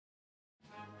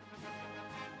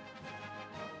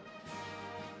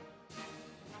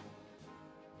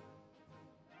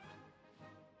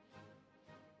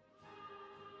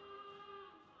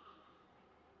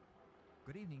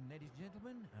Good evening, ladies and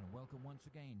gentlemen, and welcome once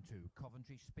again to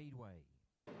Coventry Speedway.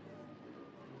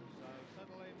 So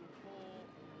settle in for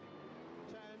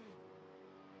 10.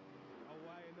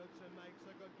 Away, Knudsen makes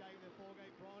a good gate. The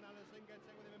 4-gate. Brian Anderson gets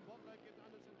in with him, and Butler gives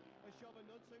Anderson a shove, and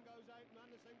Knudsen goes out, and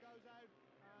Anderson goes out.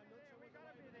 We've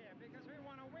got to be there because we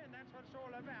want to win. That's what it's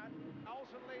all about.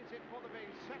 Olsen leads it for the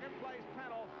big second place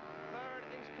panel. Third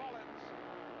is Collins.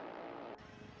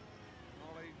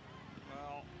 Ollie,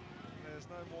 well, there's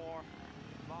no more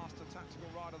master tactical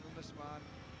rider than this man.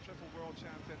 Triple world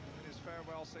champion in his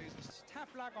farewell season. It's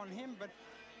tough luck on him, but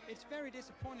it's very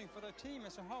disappointing for the team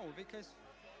as a whole because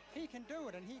he can do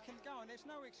it and he can go, and there's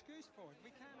no excuse for it.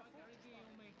 We can't afford it.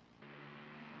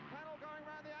 Panel going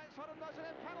round the outside and does it,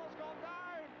 and Panel's gone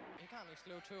down. He can't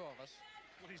exclude two of us.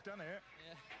 What he's done here.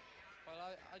 Yeah.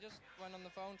 Well, I just went on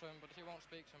the phone to him, but he won't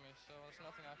speak to me, so there's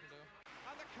nothing I can do.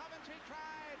 And the Coventry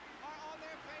crowd are on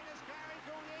their feet as Gary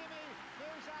Guglielmi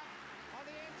moves up on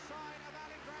the inside of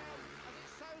Alan Graham as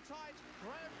it's so tight.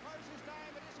 Graham closes down,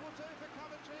 but this will do for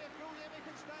Coventry if Guglielmi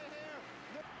can stay here.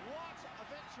 What a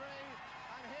victory!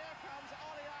 And here comes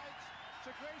Ollie out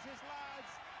to greet his lads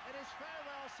in his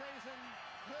farewell season.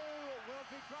 Who will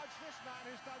begrudge this man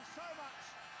who's done so much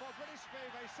for British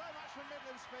Speedway, so much for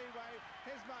Midland Speedway?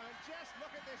 His moment. Just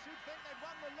look at this. You'd think they'd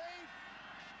won the league,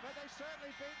 but they've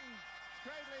certainly beaten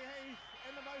Cradley Heath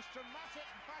in the most dramatic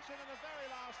fashion in the very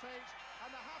last heat. And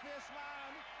the happiest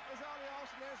man is Ollie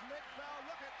Olsen. There's Mick Bell.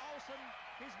 Look at Olsen.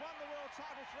 He's won the world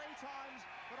title 3 times,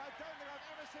 but I don't think I've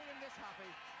ever seen him this happy.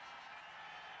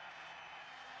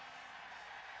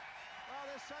 Well,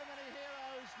 there's so many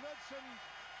heroes. Knudsen,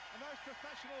 a most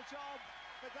professional job,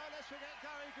 but don't let's forget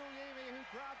Gary Guglielmi, who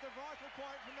grabbed the vital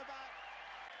point from the back.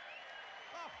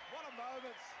 Oh, what a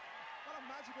moment. What a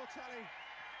magical telly.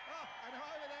 Oh, and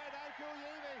over there now,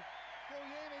 Guglielmi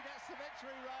gets the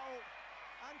victory roll,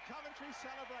 and Coventry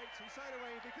celebrates, and so do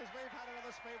we, because we've had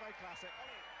another Speedway Classic.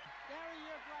 Gary,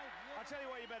 you're great. I'll tell you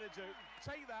what you better do.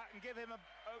 Take that and give him a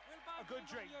good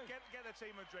drink. Get the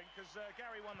team a drink, because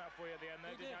Gary won that for you at the end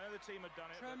there, didn't you? I know the team had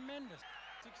done it. Tremendous.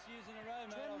 6 years in a row,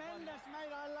 mate. Tremendous,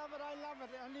 mate. I love it.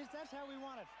 And that's how we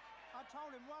want it. I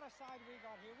told him, what a side we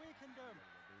got here. We can do it.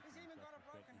 He's even got a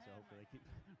broken hand. So hopefully they keep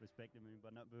respecting me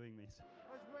but not booing me.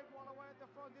 As Wigwam away at the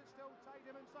front, it's still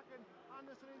Tatum in second,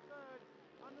 Anderson in third.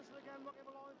 Anderson again looking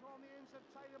for line on the inside.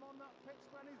 Tatum on that pit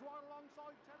square, and he's right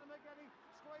alongside Tatum again. He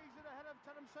squeezed it ahead of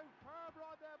Tatum. Superb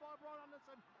right there by Brian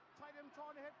Anderson. Tatum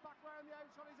trying to hit back round the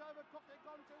outside. He's overcooked it,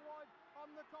 gone too wide on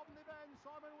the Coventry bend.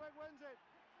 Simon Wigg wins it.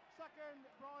 Second,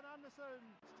 Brian Anderson.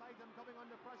 It's Tatum coming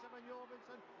under pressure from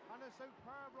Jorgensen, and a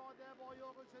superb right there by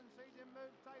Jorgensen. Sees him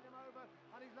move Tatum over,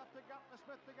 and he's left a gap for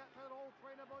Smith to get through. All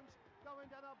three in a bunch, going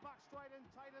down a back straight, and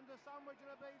Tatum to sandwich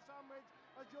and a B sandwich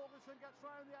as Jorgensen gets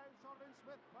round the outside, and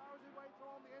Smith powers his way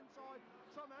through on the inside.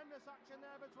 Tremendous action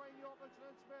there between Jorgensen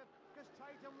and Smith, because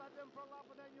Tatum led them for a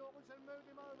lap, and then Jorgensen moved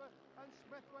him over, and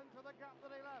Smith went for the gap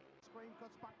that he left. Screen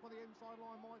cuts back for the inside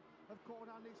line. Might have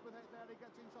caught Andy Smith there. He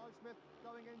gets inside Smith,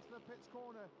 going into the pits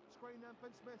corner. Screen then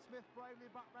for Smith. Smith bravely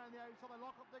back round the outside. They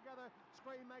lock up together.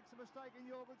 Screen makes a mistake, and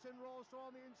Jorgensen rolls through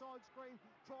on the inside. Screen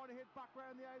trying to hit back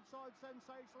round the outside.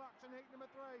 Sensational action. Heat number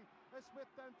 3. As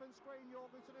Smith then from Screen.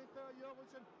 Jorgensen in third.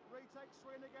 Jorgensen retakes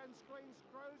Screen again. Screen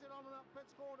screws it on that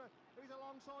pits corner. He's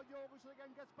alongside Jorgensen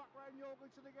again. Gets back round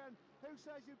Jorgensen again. Who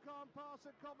says you can't pass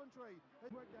at Coventry?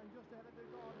 Wigg then just ahead of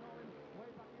Dugard. Nolan way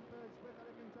back in third. Smith had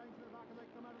been changed to the back as they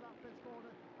come out of that pits corner.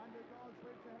 And Dugard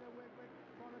sweeps ahead of Wigg. Wigg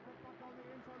trying to get back on the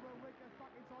inside. Well, Wigg gets back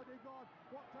inside Dugard.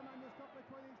 What tremendous stuff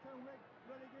between these two. Wigg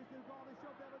really gives Dugard a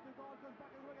shove there, but Dugard goes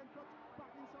back and Wigg and cuts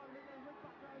back inside Wigg, and Wigg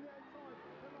back round the outside.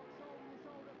 They lock shoulder to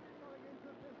shoulder, going into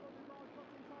the pistol. Dugard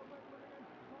cuts inside Wigg, Wigg again,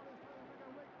 trying to stay Wigg,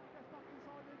 and Wigg gets back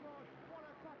inside Dugard. What a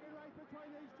cracking race between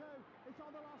these two. It's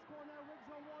on the last corner now. Wigg's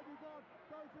on wide. Dugard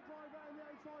goes to drive round the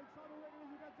outside. Simon Wigg as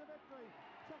he gets a victory.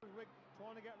 Wigg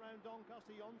trying to get round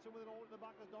Doncaster. Johnson with it all at the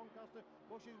back as Doncaster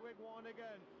pushes Wigg wide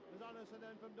again. There's Anderson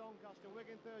then from Doncaster.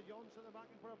 Wigg in third. Johnson at the back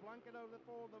and put a blanket over the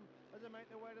 4 of them as they make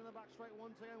their way to the back straight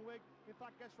once again. Wigg in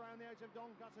fact gets round the edge of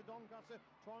Doncaster. Doncaster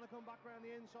trying to come back round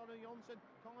the inside of Johnson.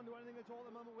 Can't do anything at all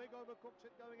at the moment. Wigg overcooks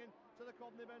it going in to the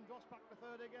Coventry bend. Drops back to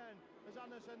third again. There's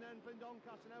Anderson then from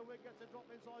Doncaster. Now Wigg gets a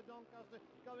drop inside Doncaster.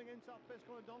 Going into that pit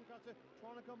corner. Doncaster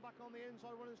trying to come back on the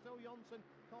inside. Running still Johnson.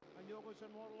 And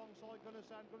Jorgensen right alongside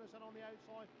Gunnarsson. Gunnarsson on the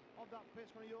outside of that pit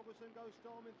corner. Jorgensen goes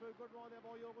storming through. Good ride there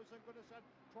by Jorgensen. Gunnarsson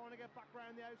trying to get back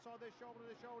round the outside. They're shoulder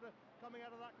to shoulder coming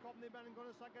out of that Coventry bend, and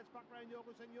Gunnarsson gets back round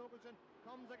Jorgensen. Jorgensen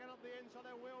comes again up the inside.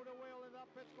 They're wheel to wheel in that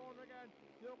pit corner again. again.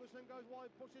 Jorgensen goes wide,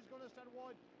 pushes Gunnerstead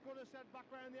wide. Gunnerstead back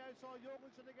round the outside.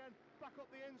 Jorgensen again, back up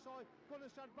the inside.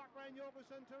 Gunnerstead back round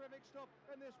Jorgensen. Terrific stuff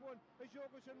in this one. As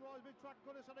Jorgensen rides mid-track,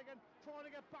 Gunnerstead again, trying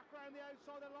to get back round the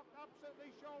outside. They're locked absolutely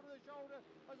shoulder to shoulder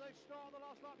as they start the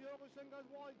last lap. Jorgensen goes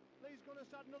wide, leaves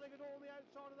Gunnerstead nothing at all on the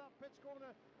outside of that pits corner.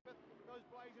 Goes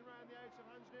blazing round the outs of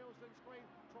Hans Nielsen. Screen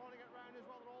trying to get round as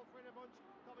well. They're all three in a bunch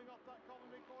coming off that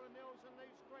Coventry corner. Nielsen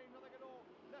leaves Screen, nothing at all.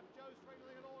 Left Joe Screen,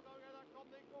 nothing at all going out that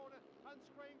Coventry corner. And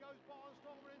Screen goes bottom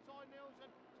stormer inside Nielsen.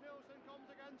 Nielsen comes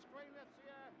again. Screen lifts the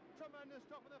air. Tremendous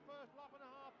stuff in the first lap and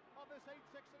a half of this heat.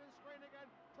 Sixton and Screen again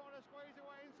trying to squeeze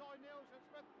away inside Nielsen.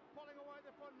 Smith pulling away at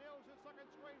the front. Nielsen second.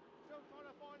 Screen still trying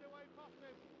to find a way past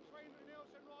him. Screen,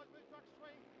 Nielsen rides mid-track.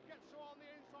 Screen gets through on the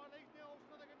inside. Leaves Nielsen,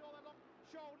 nothing at all. They look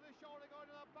shoulder to shoulder going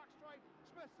to that back straight.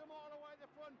 Smith's a mile away at the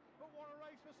front, but what a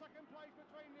race for second place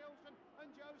between Nielsen and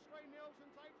Joe Screen. Nielsen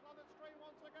takes another Screen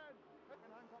once again.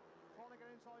 And Hancock trying to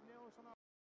get inside Nielsen.